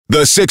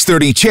The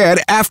 6:30 Chad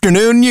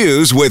Afternoon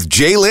News with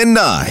Jaylen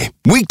Nye.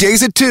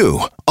 Weekdays at 2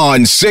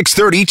 on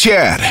 6:30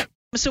 Chad.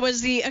 So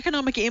as the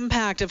economic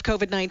impact of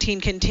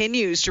COVID-19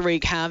 continues to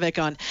wreak havoc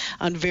on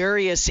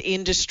various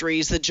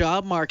industries, the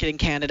job market in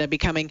Canada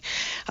becoming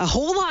a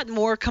whole lot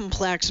more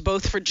complex,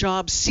 both for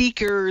job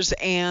seekers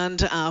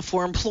and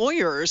for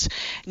employers.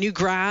 New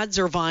grads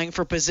are vying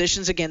for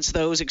positions against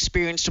those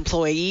experienced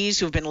employees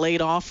who've been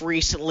laid off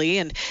recently.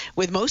 And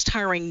with most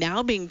hiring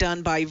now being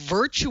done by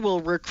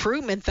virtual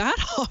recruitment, that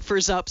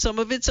offers up some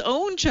of its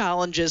own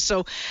challenges.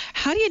 So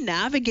how do you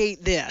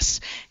navigate this?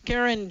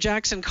 Karen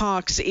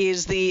Jackson-Cox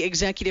is the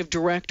Executive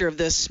Director of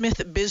the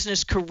Smith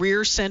Business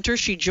Career Center.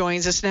 She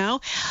joins us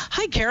now.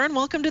 Hi, Karen.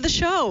 Welcome to the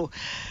show.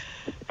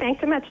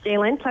 Thanks so much,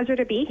 Jaylen. Pleasure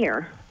to be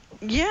here.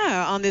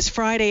 Yeah, on this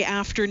Friday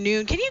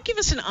afternoon, can you give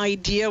us an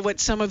idea what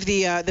some of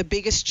the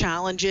biggest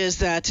challenges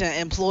that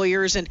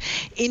employers and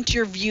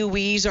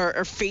interviewees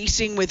are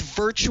facing with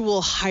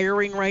virtual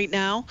hiring right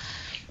now?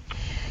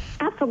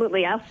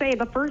 Absolutely. I'll say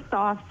the first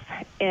off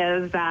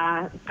is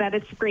that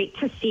it's great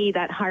to see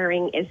that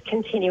hiring is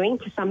continuing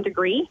to some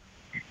degree,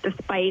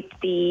 despite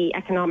the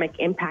economic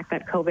impact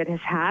that COVID has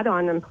had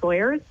on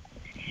employers.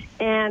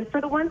 And for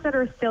the ones that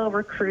are still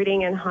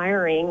recruiting and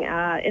hiring,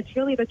 it's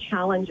really the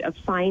challenge of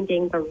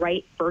finding the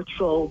right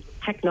virtual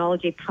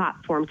technology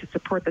platform to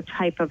support the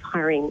type of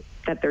hiring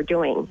that they're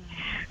doing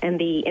and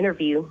the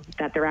interview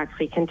that they're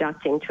actually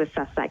conducting to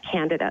assess that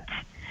candidate.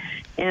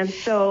 And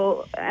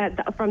so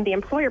from the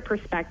employer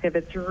perspective,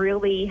 it's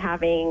really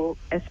having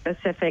a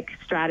specific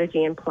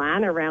strategy and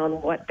plan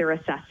around what they're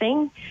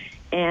assessing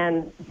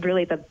and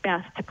really the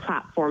best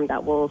platform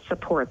that will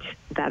support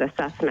that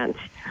assessment.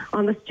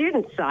 On the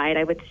student side,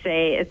 I would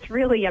say it's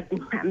really a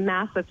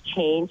massive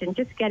change and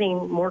just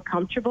getting more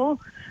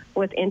comfortable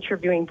with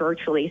interviewing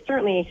virtually.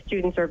 Certainly,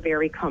 students are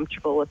very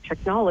comfortable with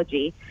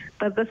technology,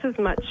 but this is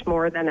much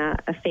more than a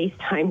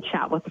FaceTime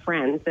chat with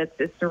friends.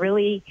 It's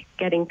really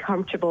getting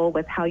comfortable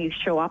with how you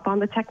show up on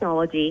the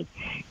technology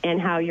and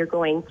how you're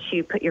going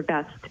to put your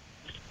best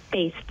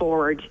face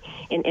forward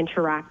in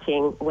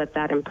interacting with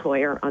that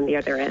employer on the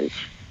other end.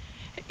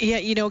 Yeah,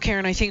 you know,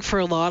 Karen, I think for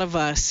a lot of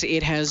us,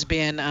 it has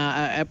been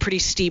a pretty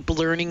steep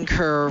learning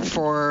curve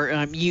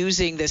for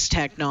using this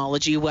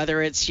technology,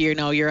 whether it's, you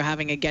know, you're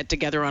having a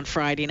get-together on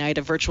Friday night,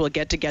 a virtual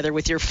get-together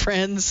with your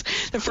friends.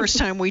 The first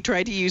time we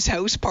tried to use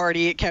House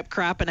Party, it kept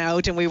crapping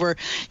out, and we were,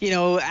 you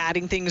know,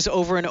 adding things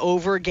over and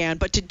over again.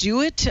 But to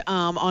do it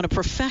on a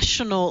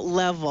professional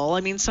level,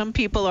 I mean, some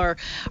people are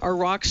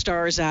rock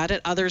stars at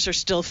it. Others are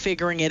still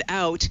figuring it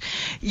out.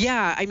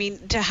 Yeah, I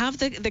mean, to have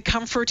the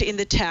comfort in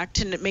the tech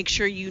to make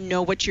sure you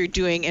know what you're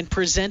doing and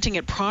presenting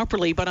it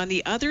properly. But on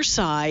the other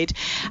side,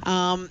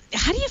 how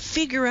do you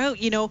figure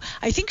out, you know,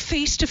 I think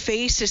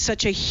face-to-face is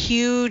such a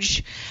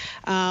huge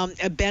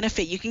a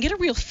benefit. You can get a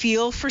real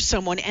feel for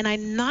someone, and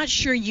I'm not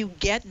sure you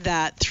get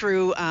that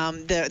through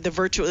the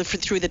virtual,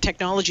 through the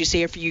technology,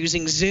 say if you're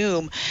using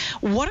Zoom.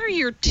 What are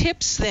your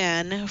tips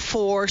then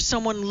for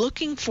someone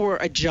looking for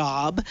a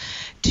job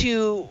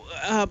to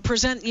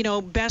present, you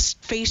know,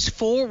 best face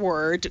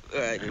forward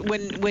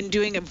when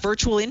doing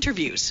virtual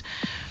interviews?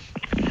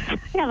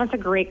 Yeah, that's a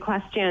great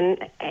question.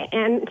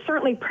 And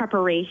certainly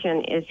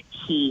preparation is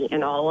key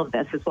in all of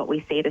this, is what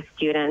we say to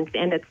students.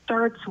 And it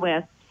starts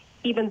with,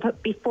 even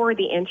before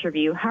the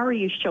interview, how are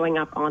you showing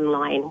up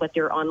online with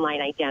your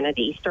online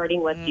identity,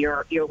 starting with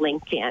your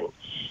LinkedIn.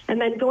 And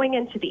then going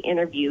into the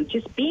interview,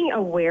 just being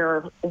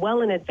aware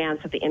well in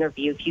advance of the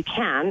interview, if you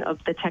can,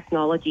 of the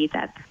technology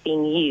that's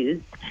being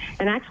used,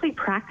 and actually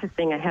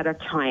practicing ahead of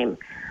time.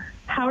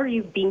 How are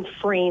you being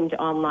framed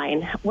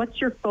online?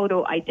 What's your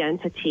photo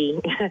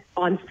identity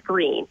on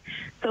screen?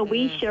 So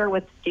we share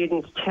with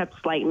students tips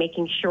like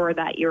making sure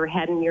that your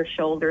head and your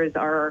shoulders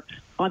are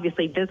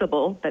obviously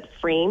visible, but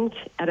framed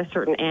at a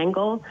certain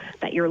angle,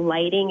 that your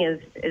lighting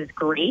is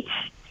great,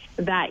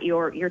 that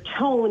your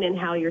tone and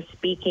how you're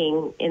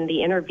speaking in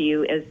the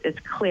interview is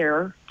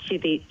clear to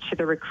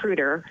the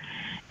recruiter,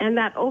 and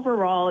that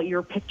overall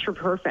you're picture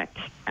perfect.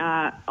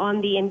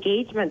 On the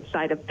engagement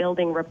side of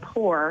building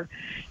rapport,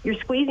 you're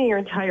squeezing your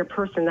entire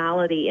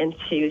personality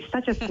into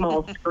such a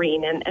small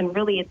screen, and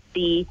really it's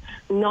the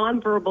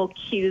nonverbal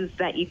cues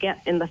that you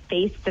get in the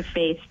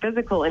face-to-face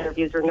physical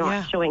interviews are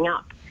not showing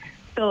up.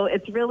 So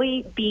it's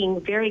really being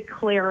very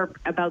clear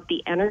about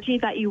the energy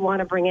that you want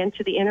to bring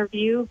into the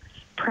interview,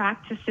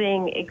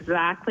 practicing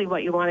exactly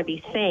what you want to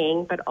be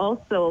saying, but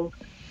also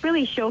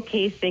really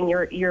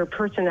showcasing your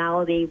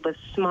personality with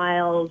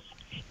smiles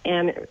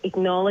and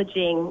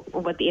acknowledging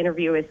what the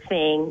interviewer is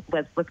saying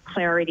with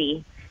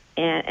clarity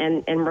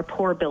and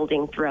rapport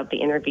building throughout the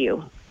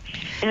interview.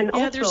 And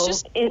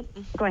also,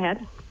 go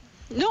ahead.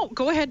 No,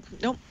 go ahead.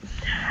 No.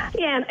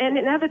 Yeah, and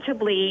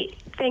inevitably,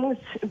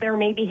 there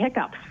may be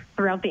hiccups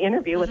throughout the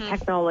interview with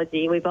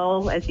technology. We've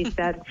all, as you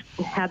said,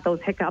 had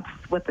those hiccups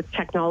with the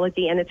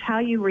technology, and it's how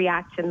you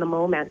react in the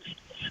moment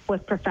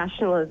with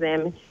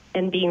professionalism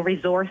and being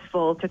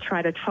resourceful to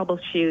try to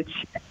troubleshoot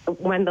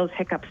when those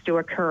hiccups do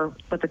occur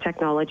with the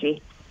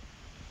technology.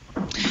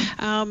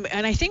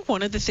 And I think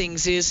one of the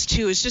things is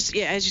just,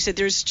 yeah, as you said,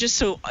 there's just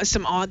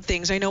some odd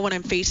things. I know when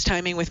I'm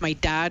FaceTiming with my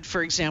dad,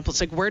 for example,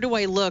 it's like, where do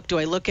I look? Do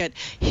I look at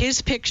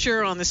his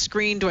picture on the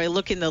screen? Do I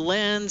look in the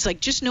lens?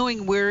 Like, just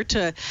knowing where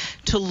to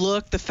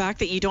look, the fact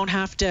that you don't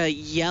have to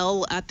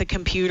yell at the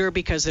computer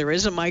because there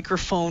is a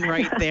microphone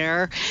right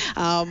there.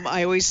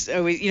 I always,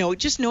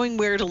 just knowing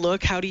where to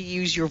look, how to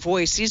use your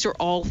voice. These are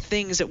all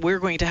things that we're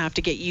going to have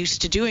to get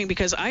used to doing,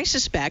 because I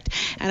suspect,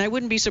 and I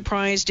wouldn't be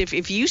surprised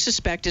if you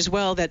suspect as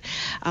well, that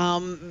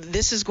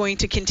this is going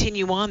to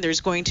continue on.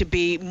 There's going to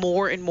be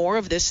more and more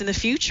of this in the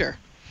future.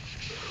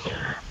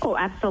 Oh,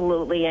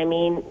 absolutely. I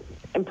mean,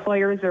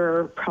 employers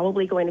are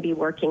probably going to be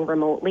working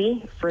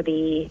remotely for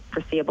the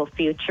foreseeable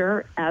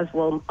future, as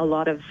will a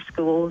lot of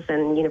schools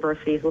and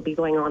universities will be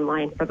going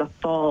online for the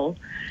fall.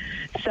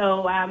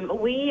 So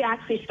we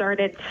actually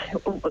started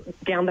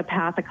down the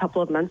path a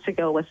couple of months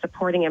ago with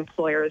supporting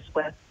employers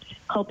with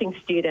helping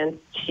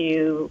students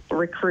to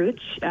recruit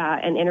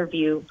and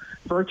interview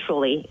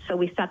virtually. So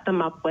we set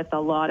them up with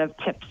a lot of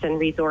tips and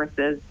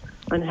resources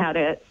on how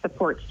to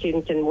support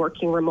students in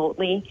working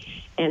remotely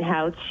and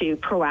how to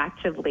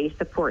proactively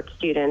support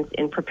students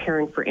in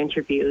preparing for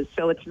interviews.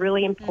 So it's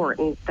really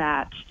important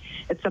that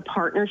it's a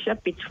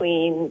partnership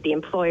between the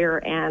employer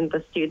and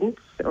the students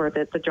or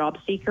the job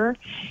seeker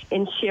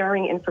in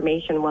sharing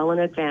information well in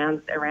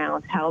advance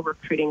around how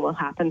recruiting will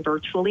happen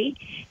virtually,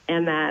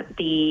 and that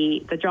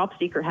the job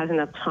seeker has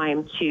enough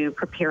time to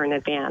prepare in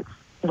advance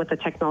with the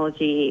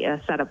technology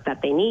setup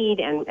that they need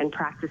and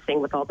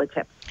practicing with all the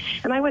tips.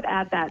 And I would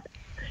add that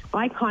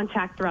eye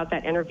contact throughout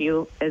that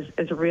interview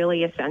is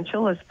really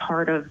essential as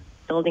part of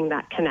building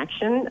that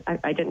connection.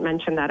 I didn't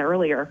mention that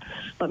earlier,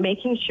 but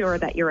making sure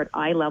that you're at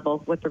eye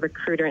level with the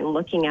recruiter and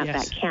looking at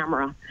that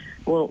camera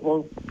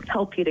will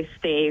help you to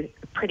stay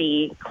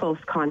pretty close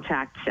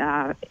contact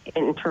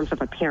in terms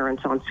of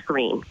appearance on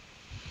screen.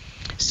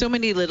 So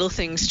many little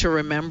things to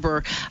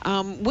remember.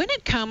 When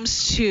it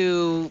comes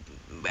to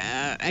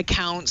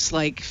accounts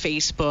like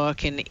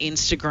Facebook and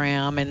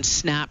Instagram and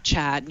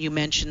Snapchat, you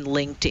mentioned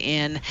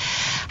LinkedIn,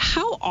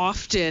 how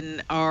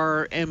often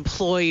are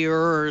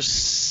employers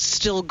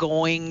still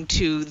going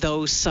to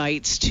those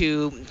sites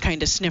to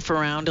kind of sniff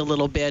around a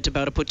little bit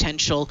about a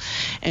potential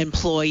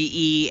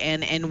employee,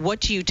 and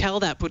what do you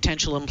tell that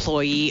potential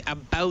employee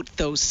about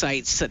those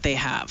sites that they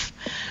have?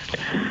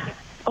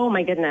 Oh,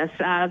 my goodness.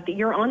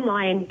 Your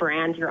online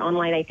brand, your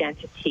online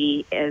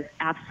identity is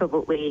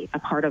absolutely a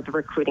part of the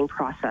recruiting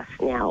process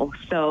now.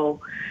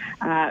 So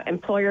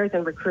employers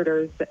and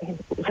recruiters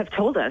have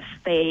told us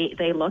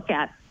they look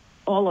at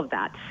all of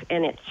that,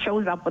 and it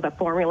shows up with a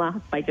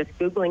formula by just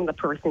Googling the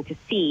person to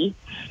see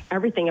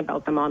everything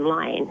about them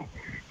online.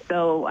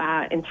 So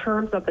in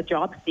terms of the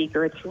job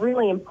seeker, it's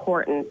really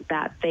important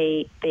that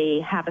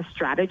they have a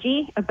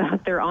strategy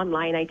about their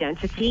online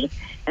identity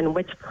and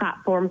which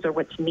platforms or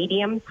which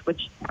mediums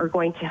which are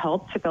going to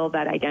help to build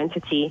that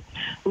identity.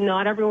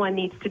 Not everyone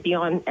needs to be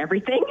on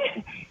everything,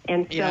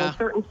 and so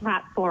certain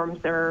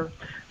platforms are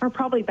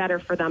probably better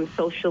for them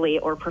socially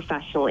or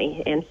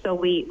professionally. And so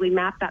we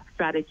map that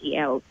strategy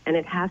out, and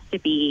it has to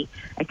be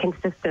a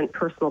consistent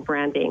personal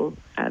branding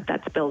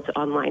that's built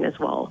online as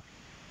well.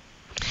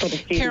 For the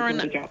student Karen,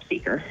 and the job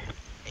seeker.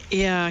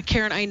 Yeah,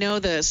 Karen, I know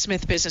the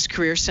Smith Business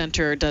Career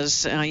Center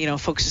does,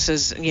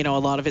 focuses, a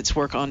lot of its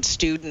work on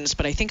students,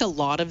 but I think a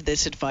lot of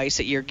this advice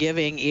that you're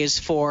giving is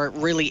for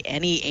really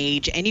any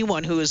age,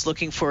 anyone who is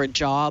looking for a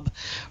job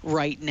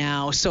right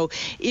now. So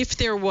if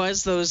there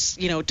was those,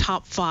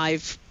 top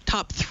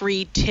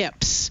 3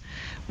 tips,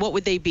 what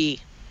would they be?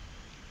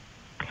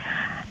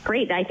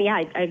 Great.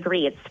 I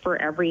agree. It's for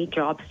every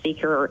job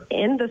seeker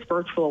in this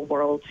virtual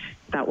world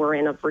that we're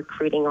in of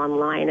recruiting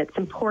online. It's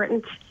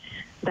important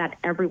that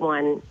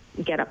everyone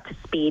get up to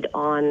speed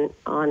on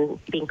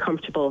being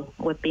comfortable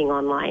with being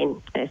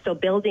online. So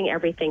building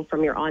everything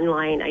from your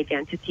online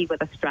identity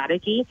with a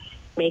strategy,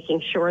 making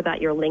sure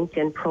that your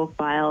LinkedIn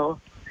profile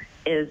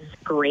is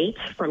great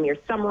from your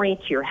summary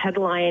to your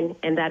headline,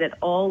 and that it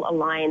all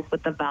aligns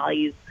with the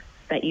values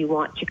that you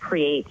want to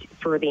create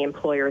for the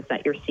employers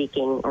that you're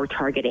seeking or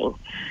targeting.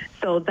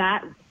 So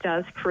that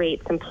does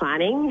create some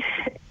planning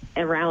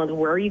around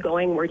where are you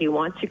going, where do you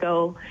want to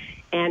go.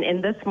 And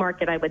in this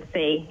market, I would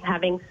say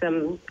having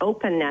some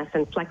openness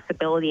and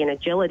flexibility and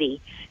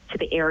agility to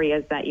the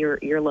areas that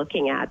you're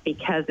looking at,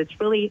 because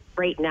it's really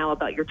right now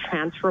about your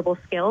transferable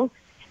skills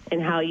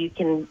and how you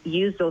can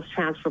use those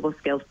transferable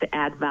skills to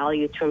add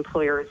value to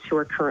employers who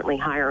are currently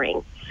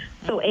hiring.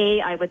 So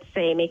I would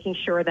say making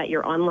sure that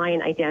your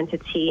online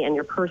identity and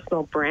your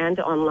personal brand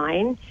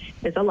online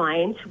is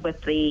aligned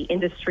with the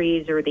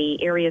industries or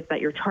the areas that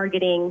you're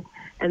targeting,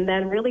 and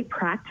then really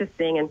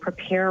practicing and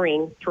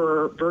preparing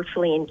for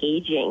virtually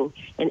engaging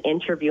and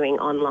interviewing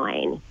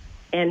online.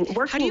 And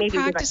working. How do you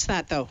practice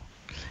that, though?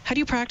 How do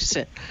you practice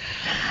it?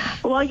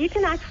 Well, you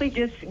can actually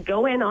just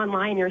go in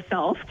online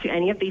yourself to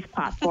any of these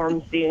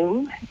platforms,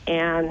 Zoom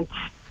and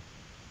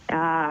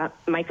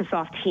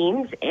Microsoft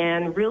Teams,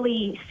 and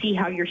really see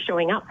how you're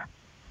showing up.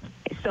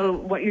 So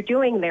what you're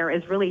doing there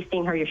is really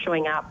seeing how you're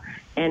showing up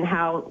and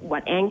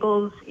what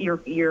angles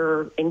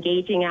you're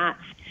engaging at,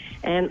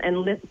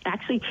 and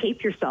actually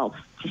tape yourself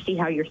to see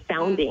how you're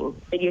sounding,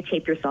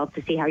 videotape yourself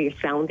to see how you're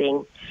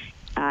sounding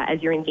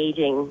as you're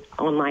engaging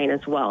online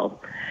as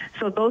well.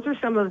 So those are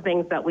some of the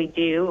things that we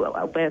do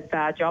with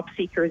job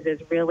seekers,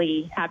 is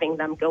really having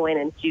them go in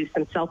and do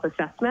some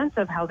self-assessment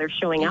of how they're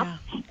showing up,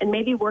 and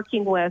maybe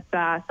working with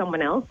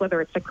someone else,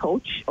 whether it's a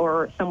coach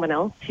or someone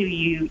else who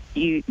you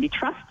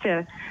trust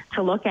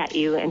to look at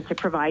you and to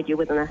provide you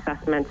with an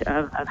assessment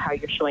of how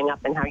you're showing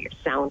up and how you're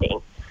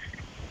sounding.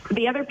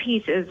 The other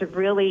piece is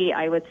really,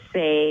 I would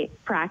say,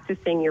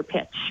 practicing your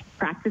pitch,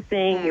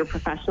 practicing your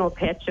professional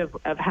pitch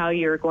of how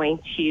you're going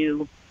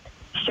to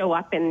show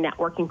up in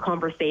networking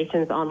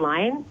conversations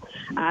online.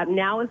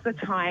 Now is the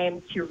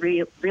time to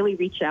really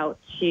reach out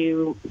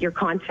to your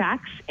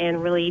contacts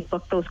and really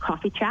book those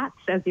coffee chats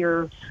as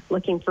you're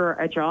looking for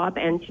a job,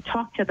 and to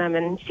talk to them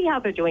and see how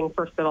they're doing.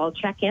 First of all,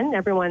 check in.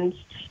 Everyone's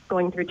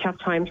going through tough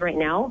times right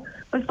now.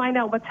 Let's find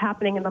out what's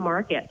happening in the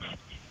market,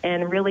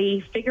 and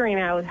really figuring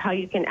out how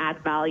you can add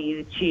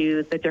value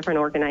to the different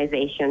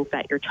organizations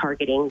that you're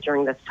targeting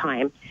during this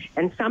time.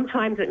 And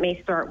sometimes it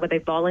may start with a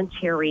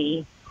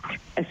voluntary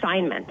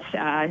assignment.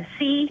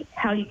 See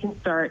how you can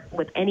start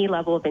with any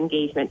level of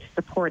engagement to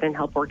support and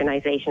help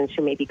organizations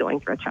who may be going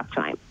through a tough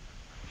time.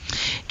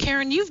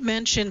 Karen, you've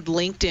mentioned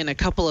LinkedIn a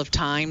couple of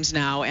times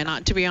now,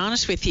 and to be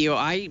honest with you,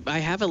 I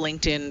have a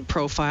LinkedIn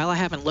profile. I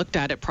haven't looked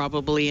at it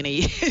probably in a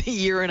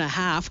year and a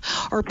half.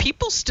 Are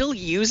people still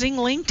using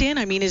LinkedIn?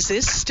 I mean, is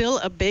this still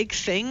a big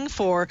thing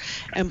for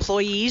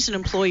employees and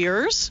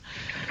employers?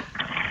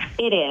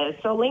 It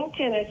is. So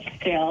LinkedIn is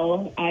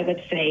still, I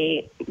would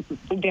say,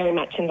 very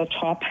much in the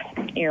top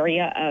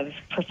area of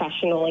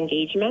professional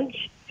engagement.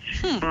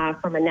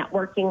 From a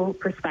networking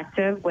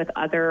perspective with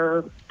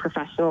other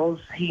professionals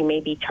who you may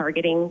be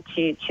targeting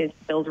to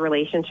build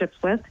relationships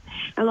with,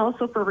 and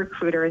also for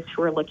recruiters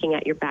who are looking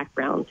at your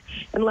background.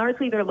 And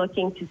largely they're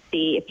looking to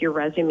see if your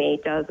resume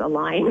does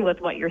align with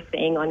what you're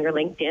saying on your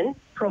LinkedIn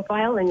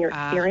profile and your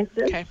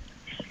experiences. Okay.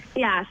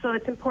 Yeah, so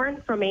it's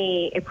important from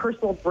a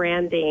personal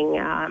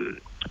branding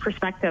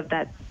perspective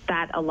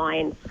that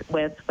aligns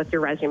with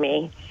your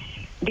resume.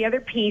 The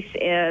other piece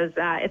is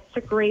it's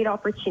a great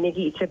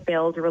opportunity to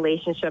build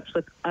relationships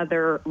with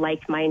other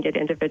like-minded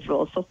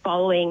individuals. So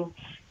following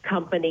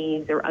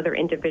companies or other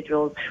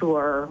individuals who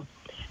are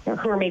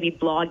maybe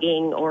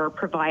blogging or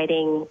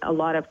providing a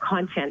lot of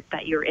content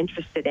that you're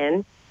interested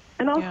in,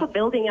 and also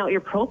building out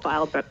your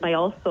profile, but by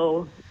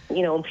also,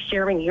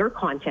 sharing your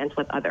content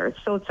with others.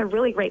 So it's a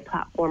really great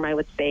platform, I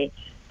would say,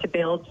 to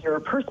build your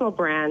personal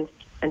brand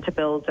and to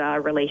build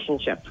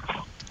relationships.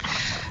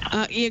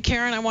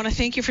 Karen, I want to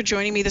thank you for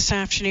joining me this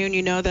afternoon.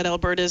 You know that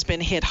Alberta has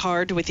been hit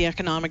hard with the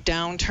economic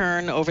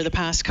downturn over the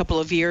past couple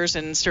of years,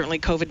 and certainly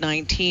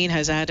COVID-19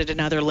 has added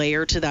another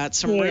layer to that.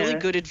 Some really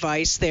good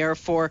advice there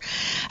for,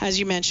 as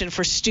you mentioned,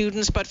 for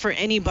students, but for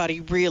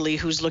anybody really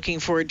who's looking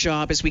for a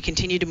job as we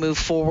continue to move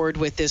forward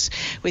with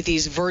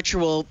these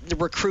virtual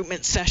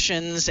recruitment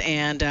sessions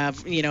and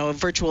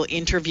virtual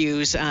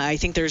interviews. I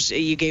think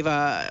you gave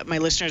my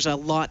listeners a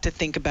lot to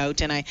think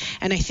about, and I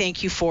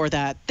thank you for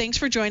that. Thanks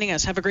for joining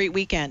us. Have a great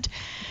weekend.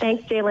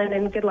 Thanks, Jalen,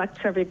 and good luck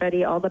to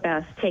everybody. All the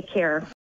best. Take care.